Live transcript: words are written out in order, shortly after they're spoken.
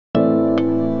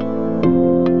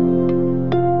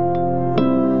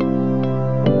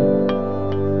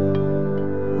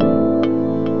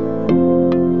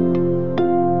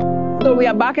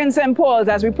are back in St. Paul's.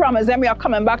 As we promised them, we are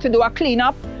coming back to do a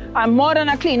cleanup, and more than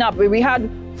a cleanup. We had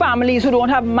families who don't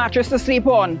have mattress to sleep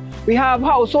on. We have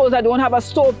households that don't have a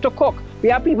stove to cook. We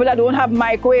have people that don't have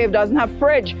microwave, doesn't have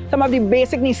fridge. Some of the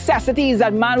basic necessities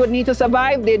that man would need to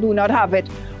survive, they do not have it.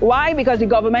 Why? Because the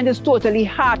government is totally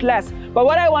heartless. But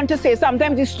what I want to say,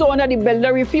 sometimes the stone that the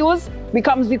builder refused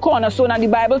becomes the cornerstone, and the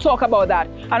Bible talk about that.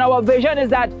 And our vision is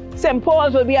that St.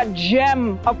 Paul's will be a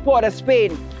gem of Port of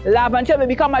Spain. Laventille will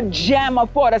become a gem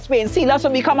of Port of Spain. Silas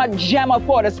will become a gem of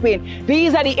Port of Spain.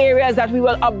 These are the areas that we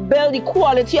will upbuild the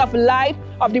quality of life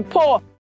of the poor.